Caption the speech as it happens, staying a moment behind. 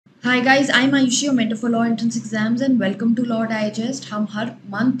Hi guys, I'm Ayushi, your mentor for law entrance exams and welcome to Law Digest. हम हर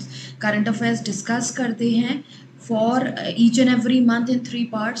month current affairs discuss करते हैं for each and every month in 3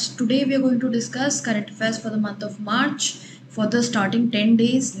 parts. Today we are going to discuss current affairs for the month of March for the starting 10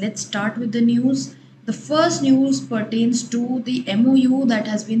 days. Let's start with the news. The first news pertains to the MOU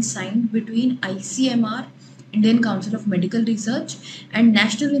that has been signed between ICMR, Indian Council of Medical Research, and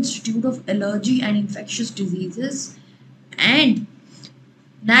National Institute of Allergy and Infectious Diseases and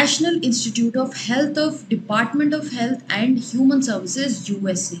National Institute of Health of Department of Health and Human Services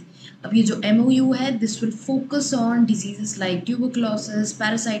USA. अब ये जो MOU है, this will focus on diseases like tuberculosis,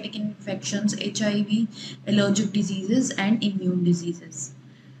 parasitic infections, HIV, allergic diseases and immune diseases.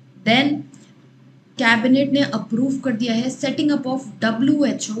 Then cabinet ने approve कर दिया है setting up of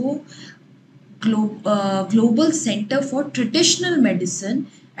WHO global centre for traditional medicine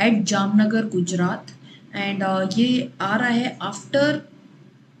eight Jamnagar Gujarat and ये आ रहा है after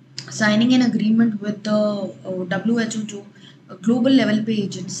signing an agreement with the WHO जो global level पे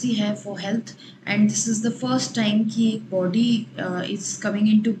agency है for health and this is the first time कि एक body is coming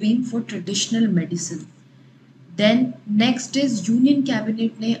into being for traditional medicine. Then next is union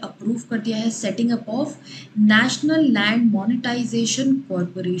cabinet ने approve कर दिया है setting up of national land monetization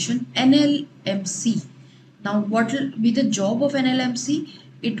corporation NLMC. Now what will be the job of NLMC?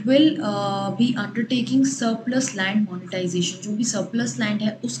 It will be undertaking surplus land monetization. जो भी surplus land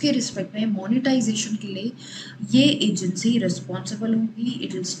है उसके respect में monetization के लिए ये एजेंसी रिस्पॉन्सिबल होगी.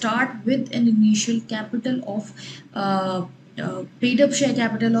 It will start with an initial capital of paid up share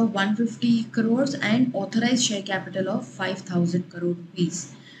capital of 150 crores and authorized share capital of 5,000 crore rupees.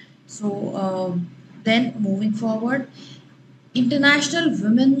 So then moving forward, International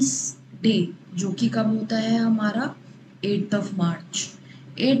Women's Day जो कि कब होता है हमारा 8th of March.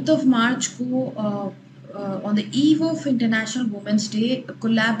 8th of March को on the eve of International Women's Day, a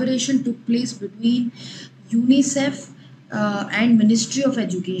collaboration took place between UNICEF and Ministry of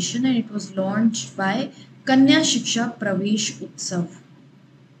Education and it was launched by Kanya Shiksha Pravesh Utsav.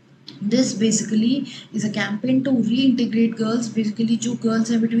 This basically is a campaign to reintegrate girls. Basically जो girls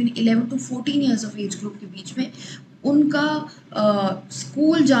हैं between 11 to 14 years of age group के बीच में उनका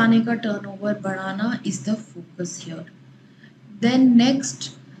school जाने का turnover बढ़ाना is the focus here. Then next,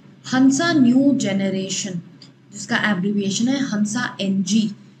 Hansa New Generation जिसका abbreviation है Hansa NG.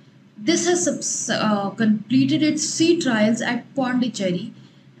 This has completed its sea trials at Pondicherry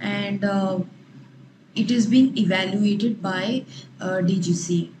and it is being evaluated by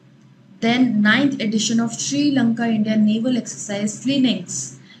DGC. Then 9th edition of Sri Lanka Indian Naval Exercise Phoenix.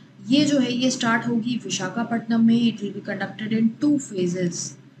 ये जो है ये start होगी विशाखापट्टनम में. It will be conducted in 2 phases.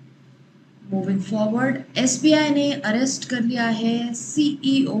 Moving forward, SBI ने arrest कर लिया है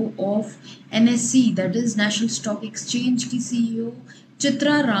CEO of NSE, that is National Stock Exchange की CEO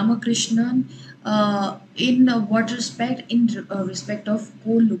Chitra Ramakrishnan in what respect? In respect of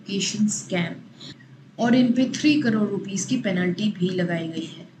co-location scam. और इन पे 3 करोड़ रुपीस की पेनल्टी भी लगाई गई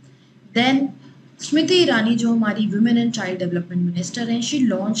है. देन स्मृति ईरानी जो हमारी women and child development minister हैं, she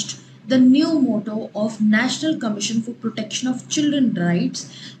launched the new motto of national commission for protection of children rights.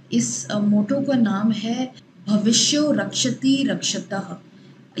 इस मोटो का नाम है भविष्यो रक्षति रक्षतः.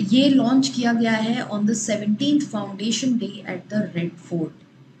 ये लॉन्च किया गया है on the 17th foundation day at the red fort.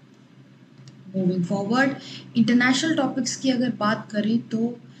 Moving forward, international topics की अगर बात करें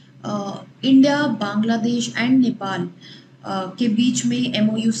तो इंडिया, बांग्लादेश एंड नेपाल के बीच में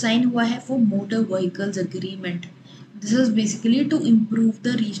MOU साइन हुआ है for motor vehicles agreement. This is basically to improve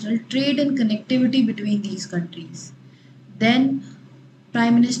the regional trade and connectivity between these countries. Then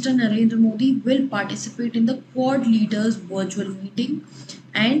prime minister Narendra Modi will participate in the quad leaders virtual meeting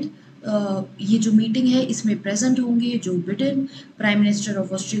and ये जो meeting है इसमें present होंगे Joe Biden, prime minister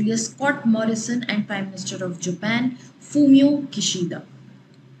of Australia Scott Morrison and prime minister of Japan Fumio Kishida.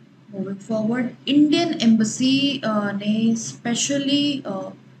 Moving forward, Indian Embassy ने specially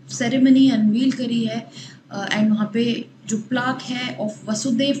ceremony unveil करी है and वहाँ पे जो प्लाक है of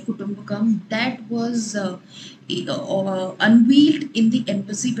Vasudev कुटुंबकम that was unveiled in the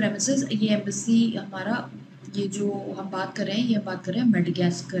embassy premises. ये embassy हमारा ये जो हम बात कर रहे हैं, ये बात कर रहे हैं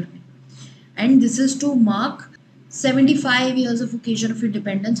मेडागास्कर में and this is to mark 75 years of occasion of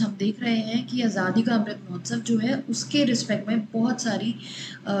independence. हम देख रहे हैं कि आज़ादी का अमृत महोत्सव जो है उसके रिस्पेक्ट में बहुत सारी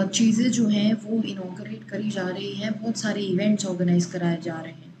चीज़ें जो हैं वो इनॉग्रेट करी जा रही हैं, बहुत सारे इवेंट्स ऑर्गेनाइज कराए जा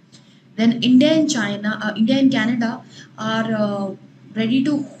रहे हैं. Then India and Canada are ready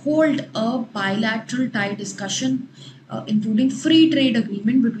to hold a bilateral tie discussion including free trade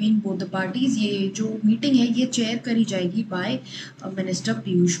agreement between both the parties. ये जो मीटिंग है ये चेयर करी जाएगी bye minister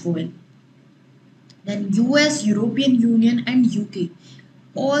Piyush Goyal. Then US, European Union and UK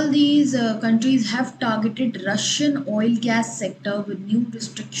All these countries have targeted Russian oil gas sector with new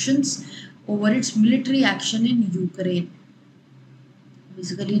restrictions over its military action in Ukraine.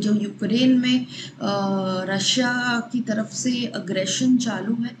 Basically जो Ukraine में Russia की तरफ से aggression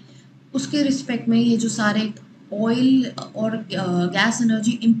चालू है उसके रिस्पेक्ट में ये जो सारे ऑयल और गैस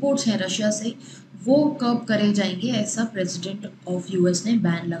एनर्जी इंपोर्ट्स हैं रशिया से वो कर्ब करे जाएंगे, ऐसा प्रेसिडेंट ऑफ यूएस ने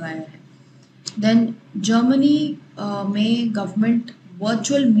बैन लगाया है। देन जर्मनी में गवर्नमेंट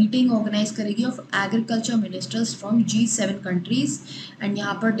वर्चुअल मीटिंग ऑर्गेनाइज करेगी of agriculture ministers from G7 countries and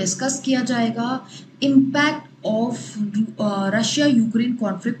यहाँ पर डिस्कस किया जाएगा impact of Russia Ukraine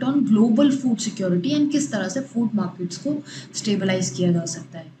conflict on global food security and किस तरह से फूड मार्केट्स को स्टेबलाइज किया जा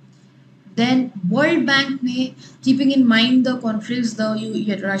सकता है। देन वर्ल्ड बैंक ने keeping in mind the conflicts the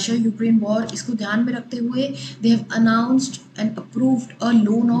Russia Ukraine war, इसको ध्यान में रखते हुए they have announced and approved a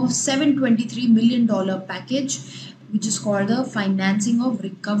loan of $723 million package which is called the financing of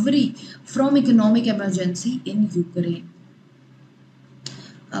recovery from economic emergency in Ukraine.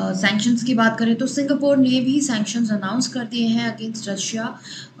 Sanctions की बात करें तो Singapore ने भी सैंक्शंस अनाउंस कर दिए हैं against Russia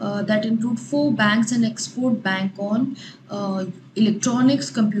that include 4 banks and export bank on electronics,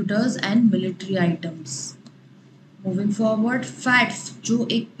 computers and military items. Moving forward, fats जो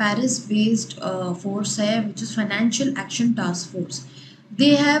एक पेरिस बेस्ड फोर्स है which is financial action task force,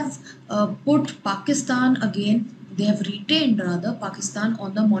 they have put Pakistan again, they have retained rather Pakistan on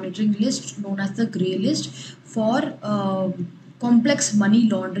the monitoring list known as the grey list for complex money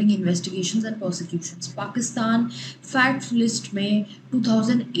laundering investigations and prosecutions. Pakistan fact list में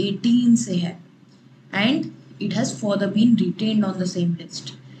 2018 से है and it has further been retained on the same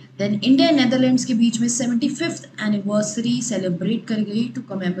list. Then India and Netherlands के बीच में 75th anniversary celebrate करी गई to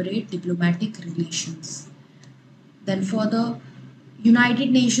commemorate diplomatic relations. Then further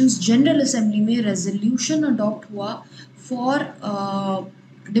United Nations general assembly में resolution adopt हुआ for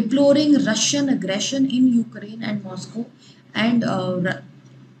डिप्लोरिंग Russian aggression in Ukraine and Moscow and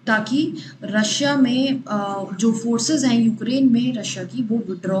ताकि Russia में जो forces हैं यूक्रेन में रशिया की वो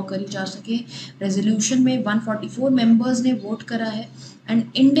विड्रॉ करी जा सके। रेजोल्यूशन में 144 मेंबर्स ने वोट करा है and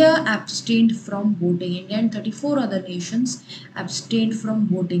India abstained from voting. India and 34 other Nations abstained from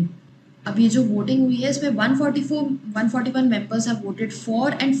voting. अब ये जो वोटिंग हुई है इसमें 141 members have voted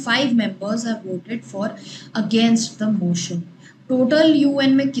for and 5 members have voted for against the motion. Total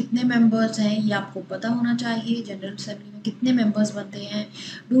UN में कितने मेंबर्स हैं ये आपको पता होना चाहिए। जनरल असेंबली में कितने मेंबर्स बनते हैं,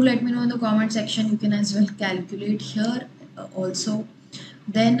 do let me know in the comment section, you can as well calculate here also.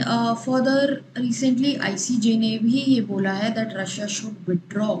 Then further recently ICJ ने भी ये बोला है that Russia should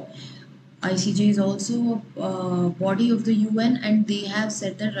withdraw. ICJ is also a body of the UN and they have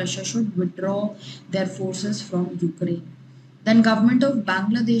said that Russia should withdraw their forces from Ukraine. Then government of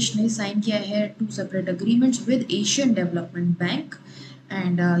Bangladesh ने sign किया है 2 separate agreements with Asian Development Bank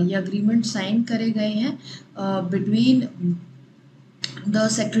and ये agreement sign करे गए हैं between the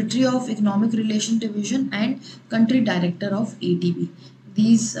Secretary of Economic Relation Division and Country Director of ADB.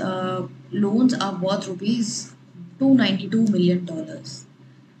 These loans are worth rupees $292 million.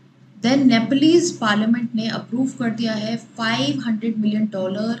 Then Nepalese parliament ने approve कर दिया है $500 million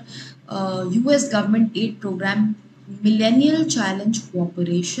US government add programme millennial challenge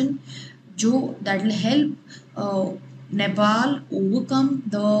cooperation, जो that will help Nepal overcome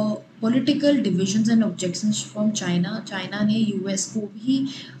the political divisions and objections from China. China ने US को भी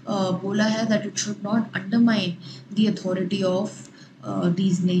बोला है that it should not undermine the authority of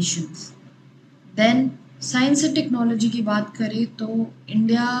these Nations. Then science and technology की बात करें तो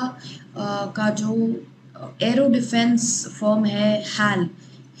इंडिया का जो एरो डिफेंस फर्म है HAL,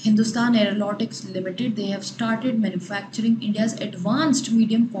 Hindustan aeronautics limited, they have started manufacturing India's advanced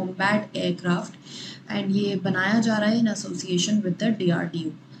medium combat aircraft and ये बनाया जा रहा है in association with the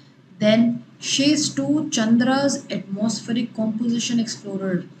DRDO। Then शेज 2 Chandra's atmospheric composition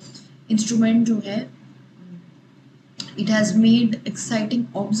explorer instrument जो है, it has made exciting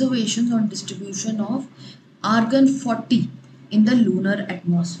observations on distribution of argon-40 in the lunar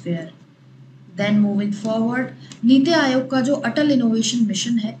atmosphere. Then moving forward, NITI Aayog का जो अटल innovation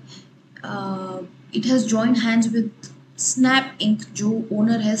mission है, it has joined hands with Snap Inc. जो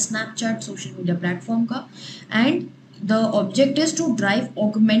owner है Snapchat social media platform का, and the object is to drive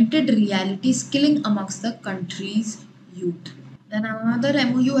augmented reality skilling amongst the country's youth. Then another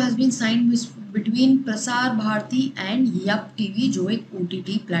MOU has been signed between Prasar Bharati and YUP TV जो एक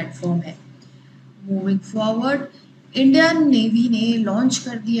OTT platform है। Moving forward, Indian navy ने launch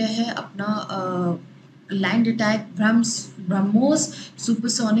कर दिया है अपना land attack BrahMos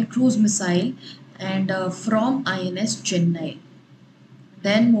supersonic cruise missile and from INS Chennai.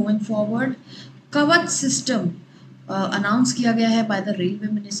 Then moving forward, कवच system announce किया गया है बाय द रेलवे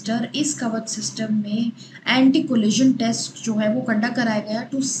मिनिस्टर। इस कवच सिस्टम में एंटी कोलिजन टेस्ट जो है वो कंडक्ट कराया गया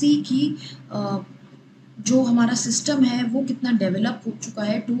टू सी कि जो हमारा सिस्टम है वो कितना डेवलप हो चुका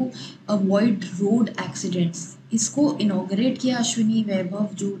है टू अवॉइड रोड एक्सीडेंट्स। इसको इनॉग्रेट किया अश्विनी वैभव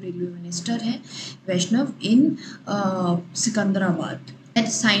जो रेलवे मिनिस्टर है वैष्णव इन सिकंदराबाद।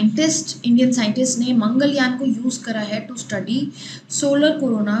 साइंटिस्ट इंडियन साइंटिस्ट ने मंगलयान को यूज करा है टू स्टडी सोलर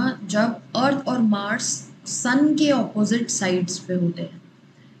कोरोना जब अर्थ और मार्स सन के ऑपोजिट साइड्स पे होते हैं।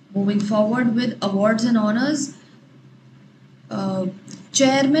 Moving forward with awards and honours,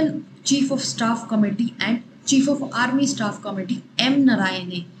 chairman chief of staff committee and chief of army staff committee M.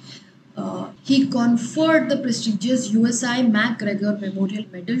 Narayane, he conferred the prestigious USI MacGregor Memorial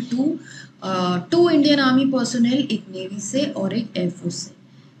Medal to 2 Indian Army personnel, एक navy से और एक air force से।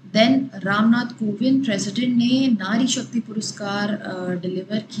 Then Ramnath Kovind president ने नारी शक्ति पुरस्कार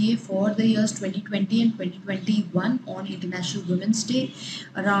deliver किए for the years 2020 and 2021 on international women's day.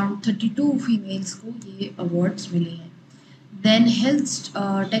 Around 32 females को ये अवार्ड्स मिले हैं। देन हेल्थ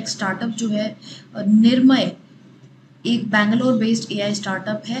टेक स्टार्टअप जो है निर्मय, एक बैंगलोर बेस्ड AI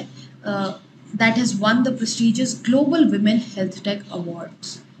स्टार्टअप है that has won the prestigious Global Women Health Tech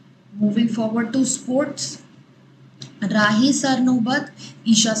Awards. Moving forward to sports, Rahi Sarnobat,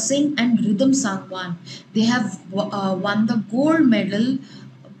 Isha Singh and Rhythm Sangwan, they have won the gold medal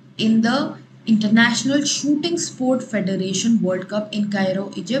in the International Shooting Sport Federation World Cup in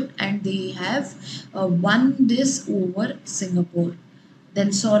Cairo, Egypt, and they have won this over Singapore. Then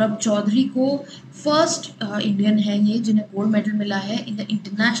Saurabh Chaudhary को first Indian है ये जिन्हें gold medal मिला है in the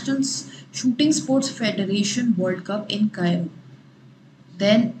international shooting sports federation world cup in Cairo.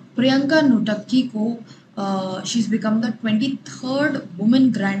 Then Priyanka नुटक्की को she is become the 23rd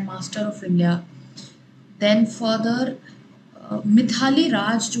women grand master of India. Then further Mithali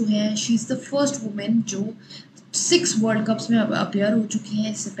Raj जो है she is the first women जो 6 world cups में appear हो चुकी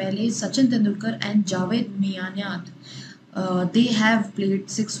हैं। इससे पहले Sachin Tendulkar and Javed मियानात they have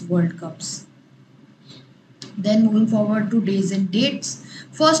played 6 World Cups. Then moving forward to days and dates,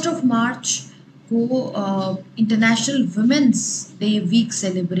 1st of March को International Women's Day Week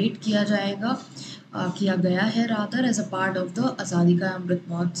celebrate किया जाएगा, किया गया है rather as a part of the आज़ादी का Amrit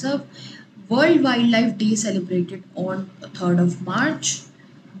Mahotsav. World Wildlife Day celebrated on 3rd of March.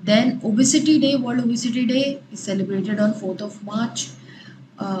 Then Obesity Day, World Obesity Day is celebrated on 4th of March.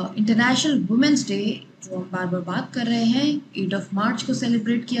 International women's day जो हम बार बार बात कर रहे हैं 8 ऑफ मार्च को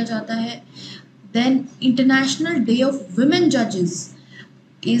celebrate किया जाता है। Then international day of women जजेस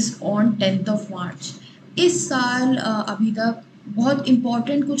is on 10th of March. इस साल अभी तक बहुत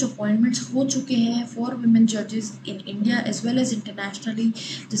इम्पॉर्टेंट कुछ अपॉइंटमेंट्स हो चुके हैं फॉर वुमेन जजेस in India as well as internationally.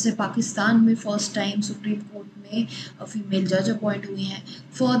 जैसे पाकिस्तान में फर्स्ट टाइम सुप्रीम कोर्ट में फीमेल जज अपॉइंट हुई हैं।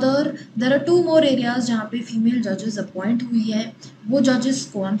 Further there are 2 more areas जहाँ पे फीमेल जजेस अपॉइंट हुई है। वो जजेस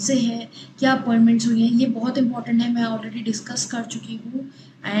कौन से हैं, क्या अपॉइंटमेंट्स हुई हैं, ये बहुत इंपॉर्टेंट है, मैं ऑलरेडी डिस्कस कर चुकी हूँ।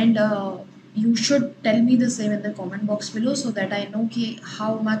 And you should tell me the same in the comment box below so that I know कि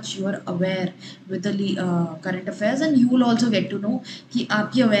how much you are aware with the current affairs, and you will also get to know कि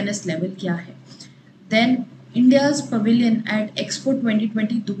आपकी awareness level क्या है। Then India's pavilion at Expo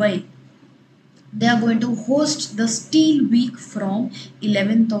 2020 Dubai, they are going to host the Steel Week from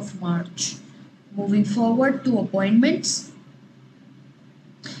 11th of March. Moving forward to appointments,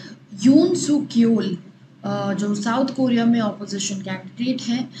 Yoon Suk Yeol जो south Korea में opposition candidate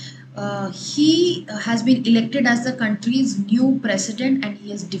हैं, he has been elected as the country's new president and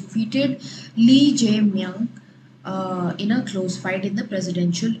he has defeated Lee Jae-myung in a close fight in the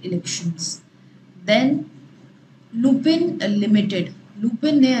presidential elections. Then Lupin Limited,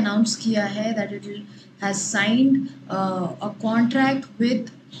 Lupin ने announce किया है that it has signed a contract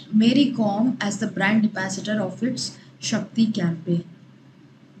with Mary Com as the brand ambassador of its Shakti campaign.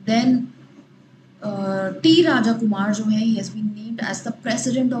 Then T Raja Kumar जो है he has been named as the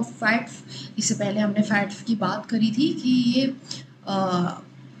president of FATF। इससे पहले हमने FATF की बात करी थी कि ये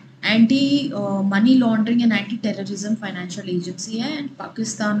anti money laundering and anti terrorism financial agency है एंड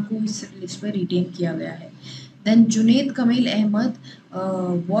पाकिस्तान को इस लिस्ट पे रिटेन किया गया है। Then Junaid Kamil Ahmad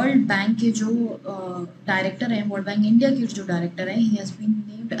world bank के जो डायरेक्टर हैं, वर्ल्ड बैंक इंडिया के जो डायरेक्टर हैं, he has been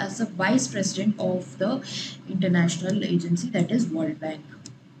named as the vice president of the international agency that is world bank.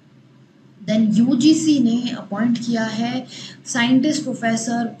 Then UGC ने अपॉइंट किया है साइंटिस्ट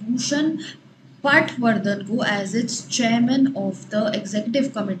प्रोफेसर भूषण पटवर्धन को as it's chairman of the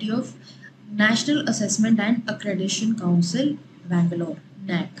executive committee of national assessment and accreditation council Bangalore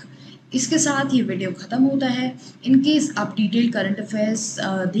NAC। इसके साथ ये video ख़त्म होता है। इन केस आप डिटेल करंट अफेयर्स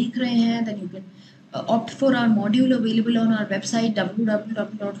देख रहे हैं then you can opt for our module available on our website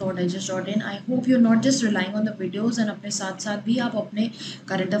www.lawdigest.in. I hope you're not just relying on the videos and अपने साथ साथ भी आप अपने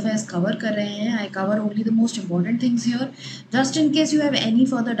current affairs cover कर रहे हैं. I cover only the most important things here. Just in case you have any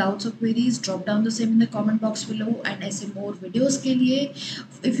further doubts or queries, drop down the same in the comment box below. And ऐसे more videos के लिए,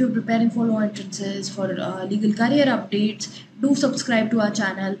 if you're preparing for law entrances, for legal career updates, do subscribe to our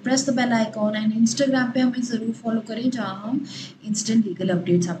channel, press the bell icon, and Instagram पे हमें ज़रूर follow करें जहाँ हम instant legal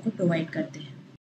updates आपको provide करते हैं.